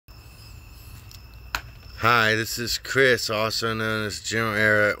Hi, this is Chris, also known as General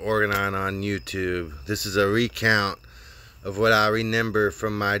Era Organon on YouTube. This is a recount of what I remember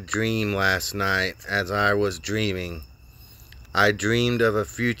from my dream last night as I was dreaming. I dreamed of a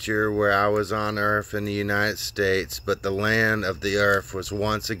future where I was on Earth in the United States, but the land of the Earth was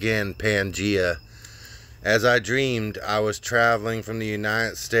once again Pangea. As I dreamed, I was traveling from the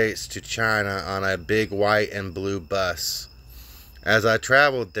United States to China on a big white and blue bus. As I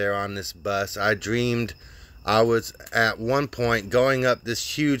traveled there on this bus, I dreamed I was at one point going up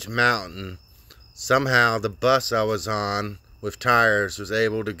this huge mountain. Somehow the bus I was on with tires was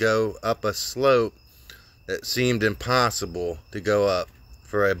able to go up a slope that seemed impossible to go up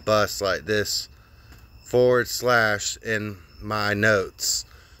for a bus like this, / in my notes.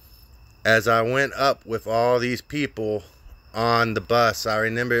 As I went up with all these people on the bus, I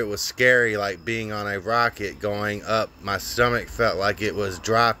remember it was scary, like being on a rocket going up. My stomach felt like it was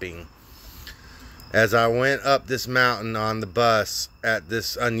dropping. As I went up this mountain on the bus at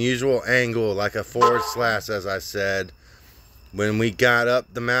this unusual angle, like a / as I said, when we got up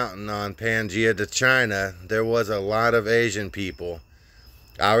the mountain on Pangea to China, there was a lot of Asian people.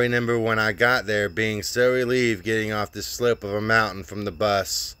 I remember when I got there being so relieved getting off the slope of a mountain from the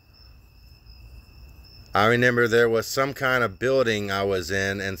bus. I remember there was some kind of building I was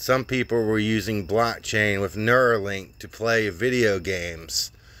in, and some people were using blockchain with Neuralink to play video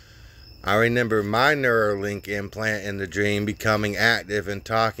games. I remember my Neuralink implant in the dream becoming active and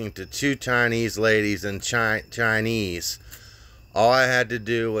talking to two Chinese ladies in Chinese. All I had to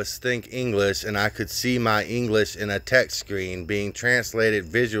do was think English, and I could see my English in a text screen being translated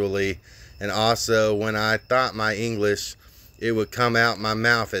visually, and also when I thought my English, it would come out my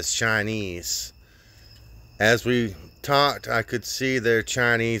mouth as Chinese. As we talked, I could see their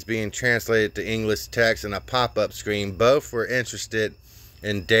Chinese being translated to English text in a pop-up screen. Both were interested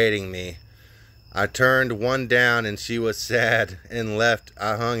in dating me. I turned one down and she was sad and left.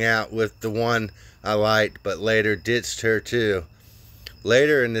 I hung out with the one I liked, but later ditched her too.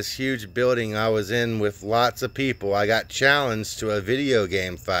 Later in this huge building I was in with lots of people, I got challenged to a video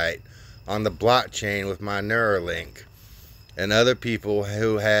game fight on the blockchain with my Neuralink and other people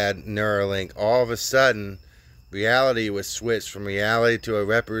who had Neuralink. All of a sudden, reality was switched from reality to a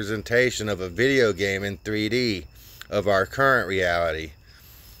representation of a video game in 3D of our current reality.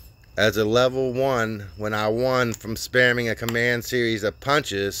 As a level 1, when I won from spamming a command series of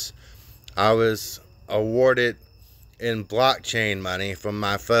punches, I was awarded in blockchain money from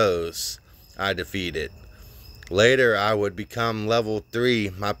my foes I defeated. Later I would become level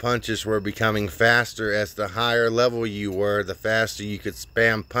 3. My punches were becoming faster. As the higher level you were, the faster you could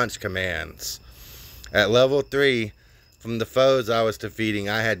spam punch commands. At level 3, from the foes I was defeating,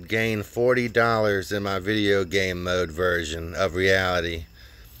 I had gained $40 in my video game mode version of reality.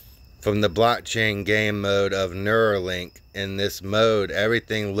 From the blockchain game mode of Neuralink, in this mode,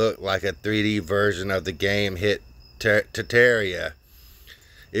 everything looked like a 3D version of the game hit Terraria.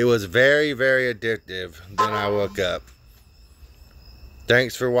 It was very, very addictive. Then I woke up.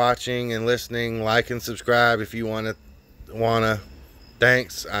 Thanks for watching and listening. Like and subscribe if you wanna.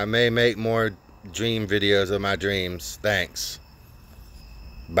 Thanks. I may make more dream videos of my dreams. Thanks.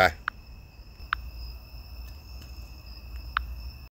 Bye.